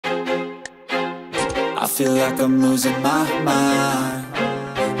I feel like I'm losing my mind.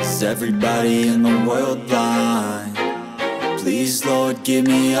 Is everybody in the world blind? Please, Lord, give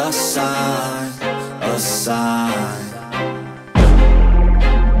me a sign, a sign.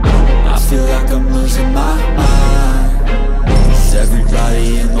 I feel like I'm losing my mind. Is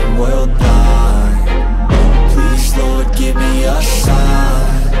everybody in the world blind? Please, Lord, give me a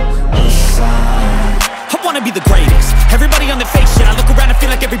sign, a sign. I wanna be the greatest. Everybody on the fake shit. I look around and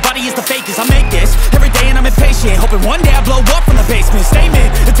feel like everybody is the fakest. I make this every day and I'm impatient, hoping one day I blow up from the basement. Statement,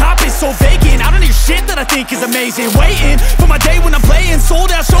 the top is so vacant. I don't hear shit that I think is amazing. Waiting for my day when I'm playing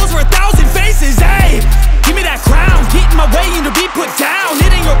sold out shows for 1,000 faces. Hey, give me that crown, get in my way and to be put down.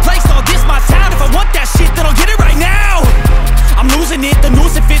 It ain't your place, all this my town. If I want that shit, then I'll get it right now. I'm losing it, the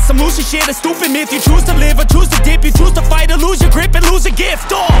noose it fits. I'm losing shit, a stupid myth. You choose to live or choose to dip. You choose to fight or lose your grip and lose a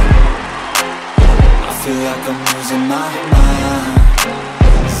gift. I feel like I'm losing my mind.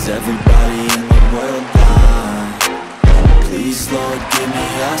 Is everybody in the world blind? Please, Lord, give me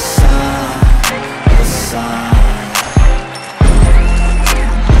a sign, a sign.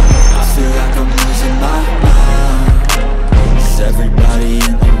 I feel like I'm losing my mind. Is everybody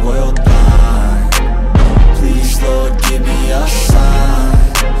in the world blind? Please, Lord, give me a sign,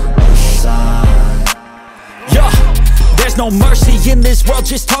 a sign. Yeah. There's no mercy in this world,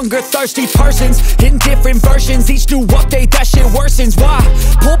 just hunger-thirsty persons in different versions. Each new update, that shit worsens. Why?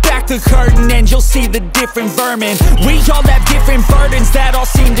 Pull back the curtain and you'll see the different vermin. We all have different burdens that all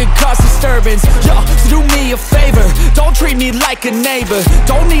seem to cause disturbance. Yo, so do me a favor, don't treat me like a neighbor.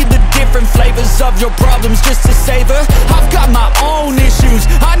 Don't need the different flavors of your problems just to savor. I've got my own issues,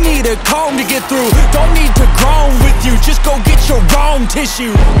 I need a comb to get through. Don't need to groan with you, just go get your own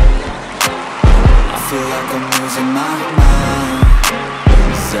tissue. I feel like I'm losing my mind.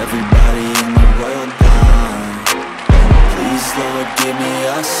 Is everybody in the world blind? Please, Lord, give me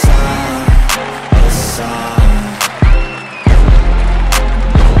a sign, a sign.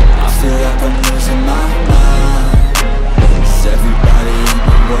 I feel like I'm losing my mind. Is everybody in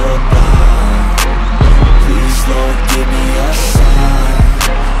the world blind? Please, Lord, give me a sign,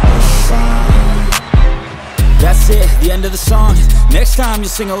 a sign. That's it, the end of the song. Next time you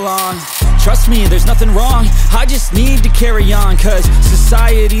sing along. Trust me, there's nothing wrong. I just need to carry on, cause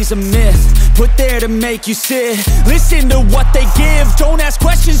society's a myth put there to make you sit. Listen to what they give. Don't ask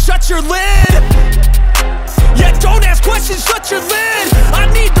questions, shut your lid. Yeah, don't ask questions, shut your lid. I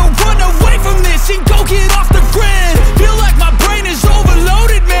need to run away from this and go get off the grid. Feel like my brain is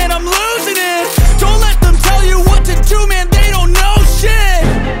overloaded, man, I'm losing it. Don't let them tell you what to do, man, they don't know shit.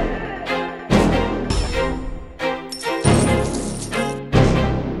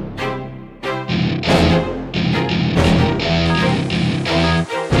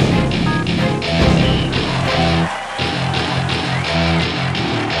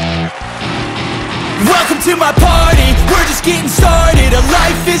 Welcome to my party, we're just getting started. A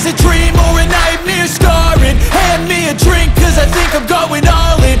life is a dream or a nightmare scarring. Hand me a drink cause I think I'm going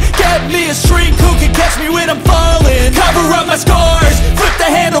all in. Get me a shrink who can catch me when I'm falling. Cover up my scars, flip the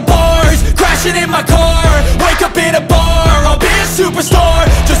handlebars. Crashing in my car, wake up in a bar. I'll be a superstar,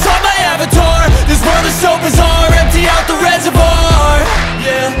 just on my avatar. This world is so bizarre, empty out the reservoir.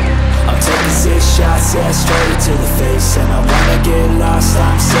 Yeah, I'm taking 6 shots, yeah, straight to the face. And I wanna get lost,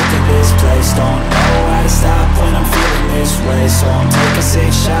 I'm sick of this place. Don't know how to stop when I'm feeling this way. So I'm taking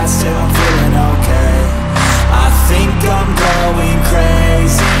 6 shots till I'm feeling okay. I think I'm going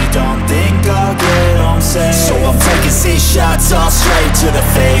crazy, don't think I'll get home safe. So I'm taking 6 shots, all straight to the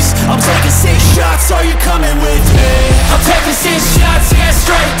face. I'm taking 6 shots, are you coming with me? I'm taking 6 shots, yeah,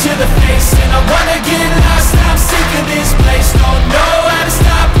 straight to the face. And I wanna get lost, I'm sick of this place. Don't know how to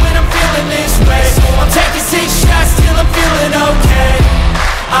stop when I'm feeling this way. So I'm taking 6 shots till I'm feeling okay.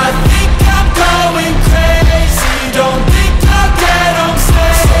 I think I'm going crazy, don't think I'll get home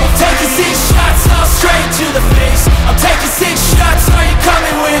safe. So I'm taking 6 shots, all straight to the face. I'm taking 6 shots, are you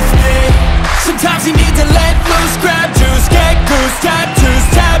coming with me? Sometimes you need to let loose, grab juice, get goose, tattoos,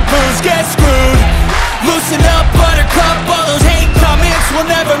 taboos, get screwed. Loosen up, buttercup, all those hate comments will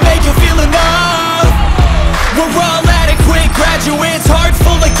never make you feel enough. We're all adequate graduates, heart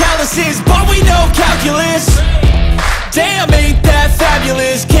full of calluses, but we know calculus. Damn, ain't that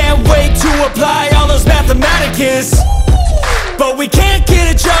fabulous? Can't wait to apply all those mathematicus. But we can't get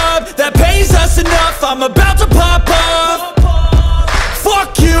a job that pays us enough. I'm about to pop off.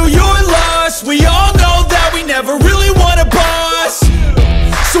 Fuck you, you're lost. We all know that we never really want a boss.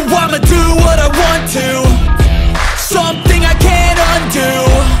 So I'ma do what I want to, something I can't undo.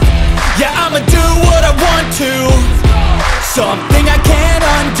 Yeah, I'ma do what I want to, something I can't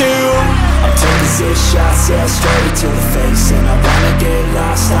undo. I'm taking 6 shots, yeah, straight to the face. And I wanna get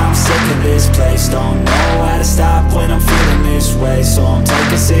lost, I'm sick of this place. Don't know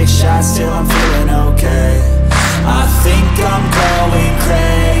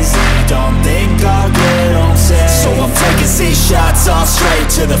all straight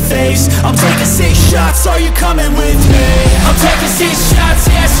to the face. I'm taking 6 shots, are you coming with me? I'm taking 6 shots,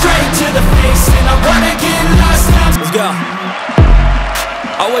 yeah, straight to the face. And I wanna get lost now. Let's go.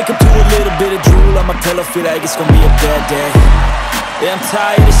 I wake up to a little bit of drool on my pillow, feel like it's gonna be a bad day. Yeah, I'm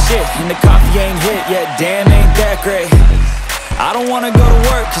tired of shit, and the coffee ain't hit yet, damn, ain't that great. I don't wanna go to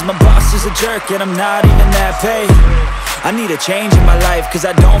work, cause my boss is a jerk, and I'm not even that paid. I need a change in my life, cause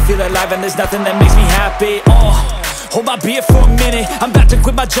I don't feel alive, and there's nothing that makes me happy. Hold my beer for a minute, I'm about to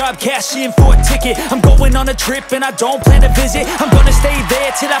quit my job, cash in for a ticket. I'm going on a trip and I don't plan to visit. I'm gonna stay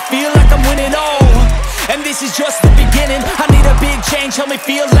there till I feel like I'm winning, and this is just the beginning. I need a big change, help me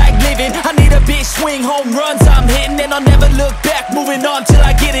feel like living. I need a big swing, home runs I'm hitting, and I'll never look back, moving on till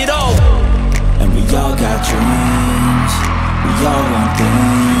I get it all. And we all got dreams, we all want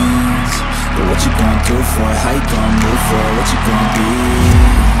things, but what you gonna do for it? How you gonna move for it? What you gonna be?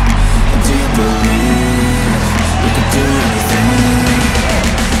 And do you believe you can do anything?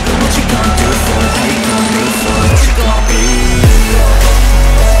 But what you gonna do for it? How you gonna move for it? What you gonna be?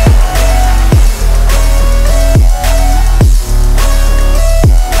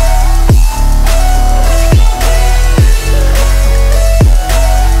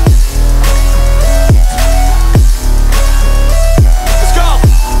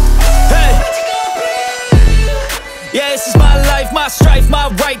 My strife,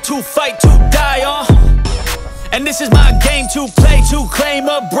 my right to fight, to die on. And this is my game to play, to claim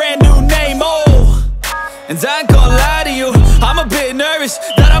a brand new name, And I ain't gonna lie to you, I'm a bit nervous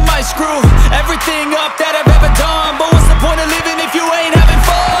that I might screw everything up that I've ever done. But what's the point of living if you ain't having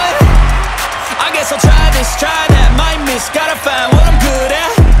fun? I guess I'll try this, try that, might miss, gotta find what I'm good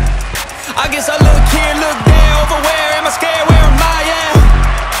at. I guess I look here, look there, over where am I scared, where am I at?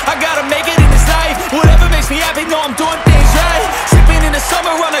 I gotta make it in this life, whatever makes me happy, know I'm doing things right. Sipping in the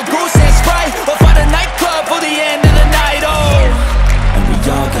summer on a goose and Sprite, or find a nightclub for the end of the night, And we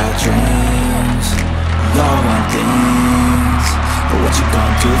all got dreams, we all want things, but what you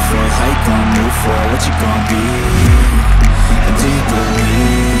gonna do for it? How you gonna move for it? What you gonna be?